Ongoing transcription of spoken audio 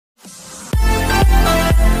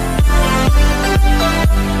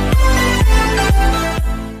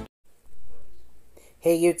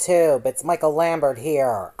Hey YouTube, it's Michael Lambert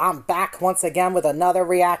here. I'm back once again with another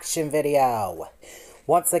reaction video.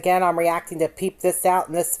 Once again, I'm reacting to Peep This Out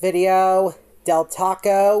in this video, Del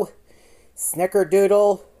Taco,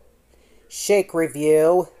 Snickerdoodle, Shake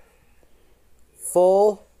Review,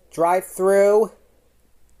 Full Drive-Thru,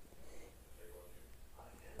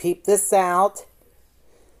 Peep This Out.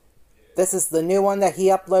 This is the new one that he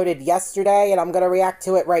uploaded yesterday, and I'm going to react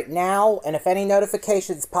to it right now. And if any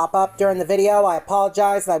notifications pop up during the video, I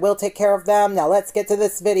apologize, and I will take care of them. Now let's get to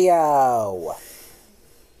this video.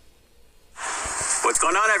 What's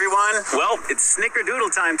going on, everyone? Well, it's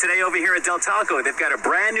Snickerdoodle time today over here at Del Taco. They've got a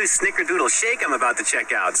brand new Snickerdoodle shake I'm about to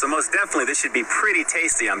check out. So most definitely, this should be pretty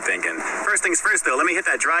tasty, I'm thinking. First things first, though, let me hit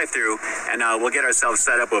that drive-thru, and we'll get ourselves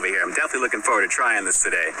set up over here. I'm definitely looking forward to trying this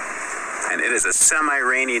today. And it is a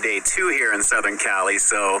semi-rainy day, too, here in Southern Cali,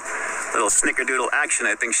 so a little Snickerdoodle action,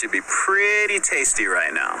 I think, should be pretty tasty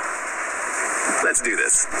right now. Let's do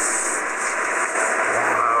this.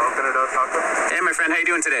 Hey, my friend, how you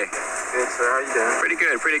doing today? Good, sir. How you doing? Pretty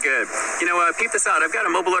good, pretty good. You know, peep this out. I've got a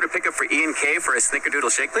mobile order pickup for E and K for a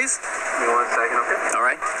Snickerdoodle shake, please. Give me 1 second, okay? All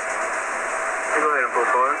right. Go ahead and pull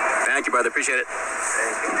forward. Thank you, brother. Appreciate it.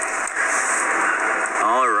 Thank you.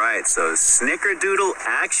 All right, so Snickerdoodle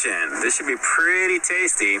action. This should be pretty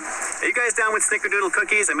tasty. Are you guys down with Snickerdoodle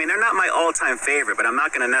cookies? I mean, they're not my all-time favorite, but I'm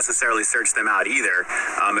not going to necessarily search them out either.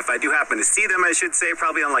 If I do happen to see them, I should say,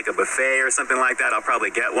 probably on like a buffet or something like that, I'll probably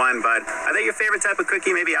get one. But are they your favorite type of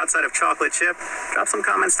cookie, maybe outside of chocolate chip? Drop some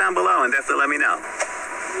comments down below and definitely let me know.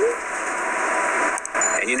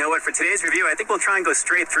 And you know what, for today's review, I think we'll try and go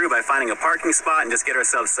straight through by finding a parking spot and just get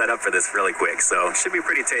ourselves set up for this really quick. So it should be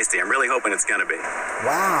pretty tasty. I'm really hoping it's going to be.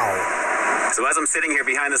 Wow. So as I'm sitting here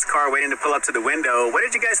behind this car waiting to pull up to the window, what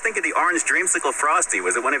did you guys think of the orange dreamsicle frosty?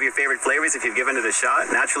 Was it one of your favorite flavors if you've given it a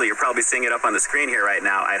shot? Naturally, you're probably seeing it up on the screen here right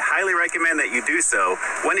now. I'd highly recommend that you do so.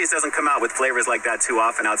 Wendy's doesn't come out with flavors like that too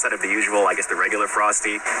often outside of the usual, I guess, the regular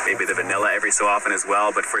frosty, maybe the vanilla every so often as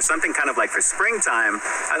well. But for something kind of like for springtime,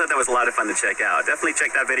 I thought that was a lot of fun to check out. Definitely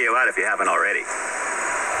check that video out if you haven't already.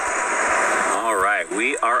 All right,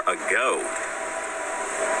 we are a go.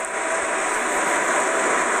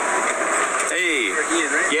 Hey.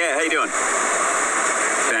 Yeah, how you doing?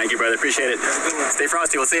 Thank you, brother. Appreciate it. Stay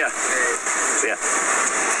frosty. We'll see ya. See ya.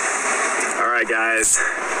 All right, guys.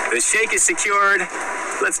 The shake is secured.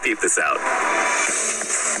 Let's peep this out.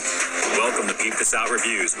 Welcome to Peep This Out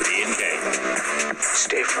Reviews with E and K.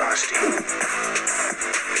 Stay frosty.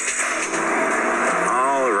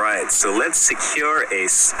 All right, so let's secure a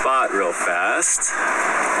spot real fast.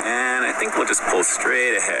 And I think we'll just pull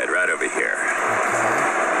straight ahead right over here.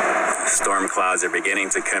 Storm clouds are beginning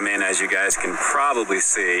to come in, as you guys can probably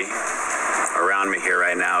see around me here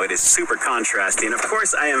right now. It is super contrasty, and of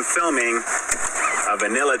course I am filming a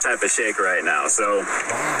vanilla type of shake right now. So,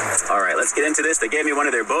 all right, let's get into this. They gave me one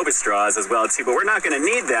of their boba straws as well too, but we're not going to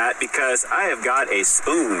need that because I have got a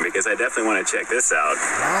spoon because I definitely want to check this out.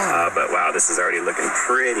 But wow, this is already looking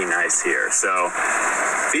pretty nice here. So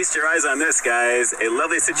feast your eyes on this, guys. A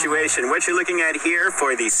lovely situation. What you're looking at here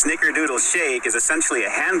for the Snickerdoodle shake is essentially a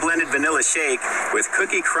hand-blended vanilla shake with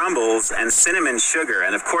cookie crumbles and cinnamon sugar.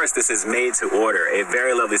 And of course, this is made to order. A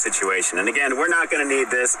very lovely situation. And again, we're not going to need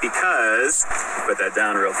this because, put that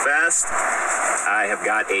down real fast, I have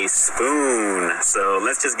got a spoon. So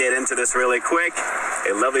let's just get into this really quick.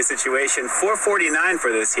 A lovely situation. $4.49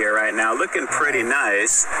 for this here right now. Looking pretty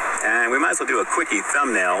nice. And we might as well do a quickie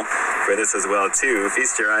thumbnail for this as well too.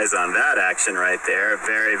 Feast your eyes on that action right there.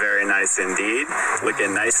 Very, very nice indeed.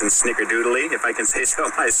 Looking nice and snickerdoodly, if I can say so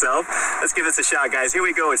myself. Let's give this a shot, guys. Here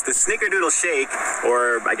we go. It's the Snickerdoodle shake,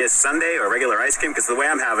 or I guess sundae or regular ice cream, because the way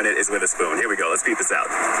I'm having it is with a spoon. Here we go. Let's peep this out.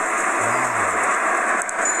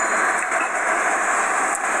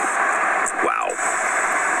 Wow.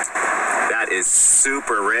 That is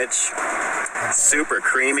super rich, super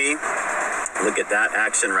creamy. Look at that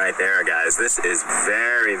action right there, guys. This is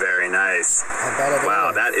very, very nice.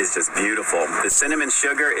 Wow, that is just beautiful. The cinnamon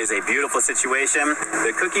sugar is a beautiful situation.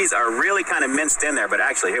 The cookies are really kind of minced in there, but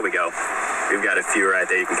actually, here we go. We've got a few right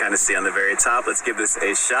there you can kind of see on the very top. Let's give this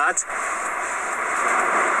a shot.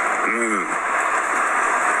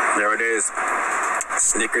 There it is.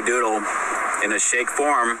 Snickerdoodle in a shake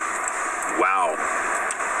form. Wow.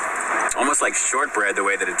 Almost like shortbread the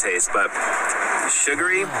way that it tastes, but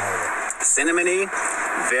sugary, cinnamony,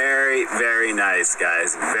 very, very nice,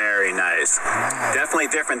 guys. Very nice. Definitely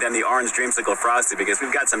different than the orange dreamsicle frosty because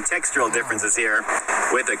we've got some textural differences here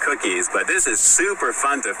with the cookies, but this is super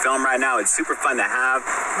fun to film right now. It's super fun to have.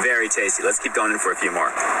 Very tasty. Let's keep going in for a few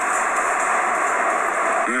more.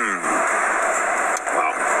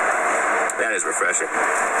 Wow. That is refreshing.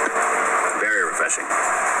 Very refreshing.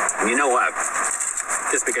 And you know what?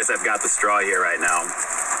 Just because I've got the straw here right now,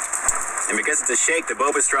 and because it's a shake, the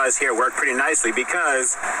boba straws here work pretty nicely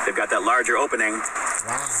because they've got that larger opening.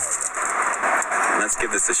 Wow. Let's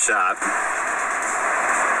give this a shot.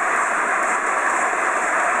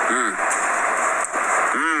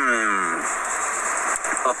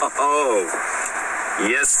 Oh,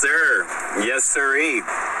 yes, sir. Yes, sirree.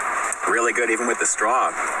 Really good, even with the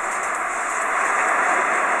straw.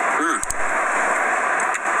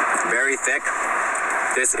 Very thick.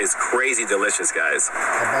 This is crazy delicious, guys. I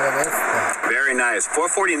bet it is thick. Very nice.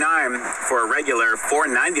 $4.49 for a regular,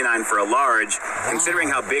 $4.99 for a large. Wow. Considering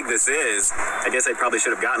how big this is, I guess I probably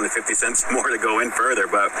should have gotten the 50 cents more to go in further,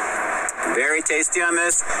 but very tasty on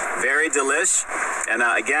this. Very delish. And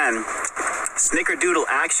again, snickerdoodle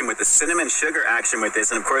action with the cinnamon sugar action with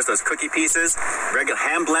this, and of course those cookie pieces, regular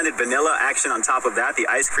hand blended vanilla action on top of that. The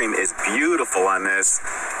ice cream is beautiful on this.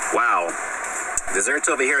 Wow. Desserts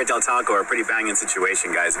over here at Del Taco are a pretty banging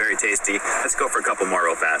situation, guys. Very tasty. Let's go for a couple more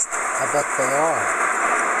real fast. I bet they are.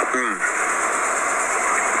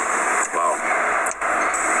 Wow.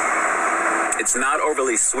 It's not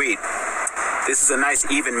overly sweet. This is a nice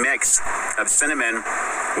even mix of cinnamon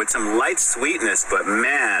with some light sweetness, but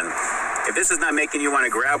man, if this is not making you want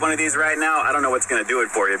to grab one of these right now, I don't know what's going to do it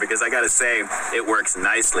for you, because I got to say, it works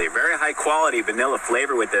nicely. Very high quality vanilla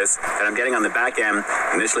flavor with this that I'm getting on the back end,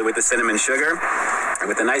 initially with the cinnamon sugar, and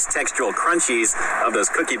with the nice textural crunchies of those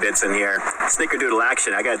cookie bits in here. Snickerdoodle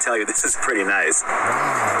action, I got to tell you, this is pretty nice.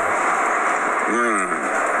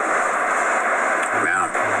 Man,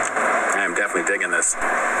 I am definitely digging this.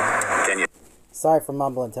 Can you Sorry for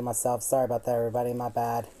mumbling to myself. Sorry about that, everybody. My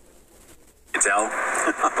bad. tell?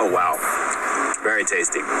 Oh, wow. Very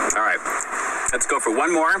tasty. All right. Let's go for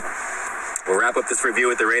one more. We'll wrap up this review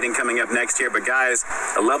with the rating coming up next here. But, guys,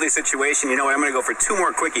 a lovely situation. You know what? I'm going to go for two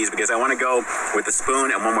more quickies because I want to go with the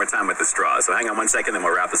spoon and one more time with the straw. So hang on 1 second, then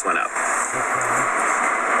we'll wrap this one up.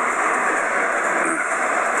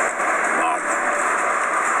 Wow.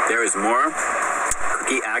 There is more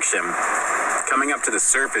cookie action coming up to the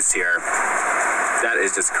surface here. That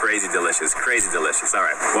is just crazy delicious. Crazy delicious. All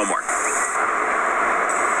right, one more.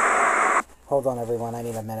 Hold on, everyone. I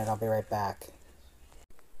need a minute. I'll be right back.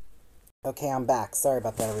 Okay, I'm back. Sorry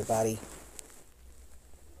about that, everybody.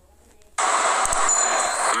 Oh,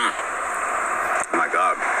 my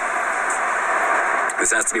God.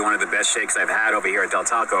 This has to be one of the best shakes I've had over here at Del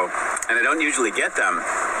Taco, and I don't usually get them.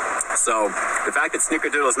 So the fact that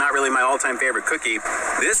Snickerdoodle is not really my all-time favorite cookie,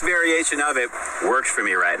 this variation of it works for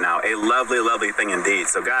me right now. A lovely, lovely thing indeed.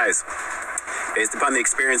 So, guys, based upon the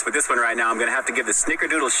experience with this one right now, I'm going to have to give the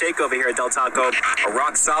Snickerdoodle shake over here at Del Taco a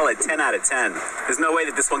rock-solid 10 out of 10. There's no way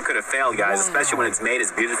that this one could have failed, guys, especially when it's made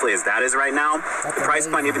as beautifully as that is right now. The price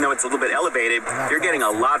point, even though it's a little bit elevated, you're getting a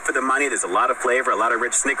lot for the money. There's a lot of flavor, a lot of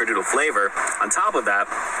rich Snickerdoodle flavor on top of that,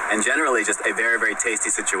 and generally just a very, very tasty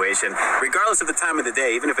situation. Regardless of the time of the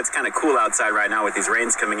day, even if it's kind of cool outside right now with these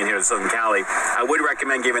rains coming in here to Southern Cali, I would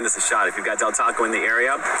recommend giving this a shot. If you've got Del Taco in the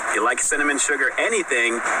area, if you like cinnamon, sugar,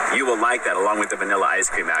 anything, you will like that along with the vanilla ice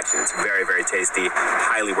cream action. It's very, very tasty.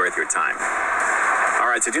 Highly worth your time. All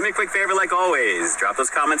right, so do me a quick favor like always. Drop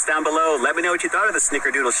those comments down below. Let me know what you thought of the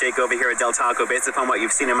Snickerdoodle shake over here at Del Taco based upon what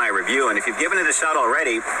you've seen in my review. And if you've given it a shot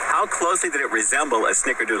already, how closely did it resemble a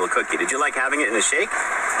Snickerdoodle cookie? Did you like having it in a shake?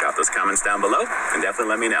 Drop those comments down below and definitely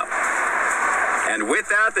let me know. And with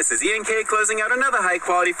that, this is Ian K closing out another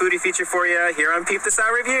high-quality foodie feature for you here on Peep This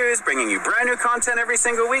Out Reviews, bringing you brand new content every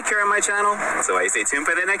single week here on my channel. So stay tuned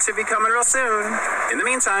for the next review coming real soon. In the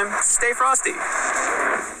meantime, stay frosty.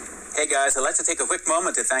 Hey guys, I'd like to take a quick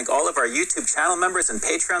moment to thank all of our YouTube channel members and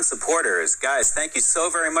Patreon supporters. Guys, thank you so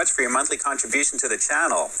very much for your monthly contribution to the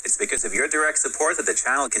channel. It's because of your direct support that the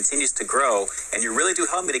channel continues to grow, and you really do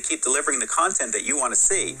help me to keep delivering the content that you want to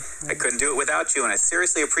see. I couldn't do it without you, and I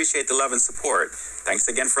seriously appreciate the love and support. Thanks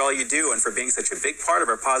again for all you do and for being such a big part of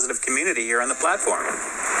our positive community here on the platform.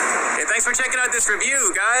 Hey, thanks for checking out this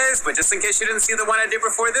review, guys. But just in case you didn't see the one I did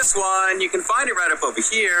before this one, you can find it right up over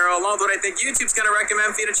here, along with what I think YouTube's going to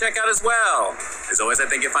recommend for you to check out as well. As always, I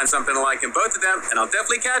think you'll find something to like in both of them, and I'll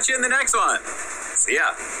definitely catch you in the next one. See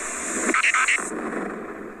ya.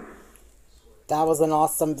 That was an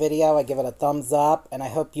awesome video. I give it a thumbs up, and I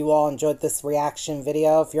hope you all enjoyed this reaction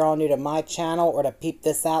video. If you're all new to my channel or to Peep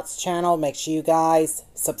This Out's channel, make sure you guys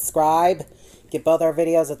subscribe, give both our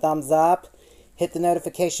videos a thumbs up, hit the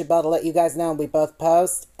notification bell to let you guys know when we both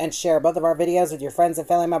post, and share both of our videos with your friends and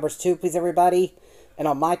family members too, please everybody. And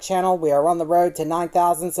on my channel, we are on the road to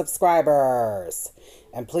 9,000 subscribers.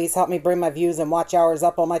 And please help me bring my views and watch hours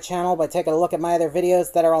up on my channel by taking a look at my other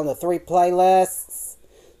videos that are on the 3 playlists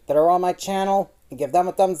that are on my channel, and give them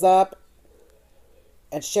a thumbs up.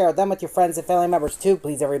 and share them with your friends and family members too,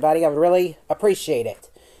 please, everybody. I would really appreciate it.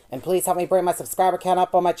 And please help me bring my subscriber count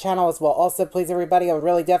up on my channel as well. Also, please, everybody, I would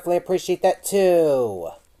really definitely appreciate that too.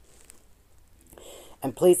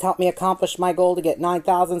 And please help me accomplish my goal to get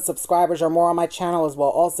 9,000 subscribers or more on my channel as well.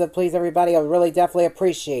 Also, please, everybody, I would really definitely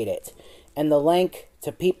appreciate it. And the link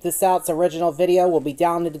to Peep This Out's original video will be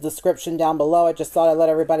down in the description down below. I just thought I'd let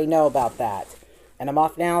everybody know about that. And I'm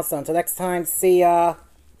off now, so until next time, see ya!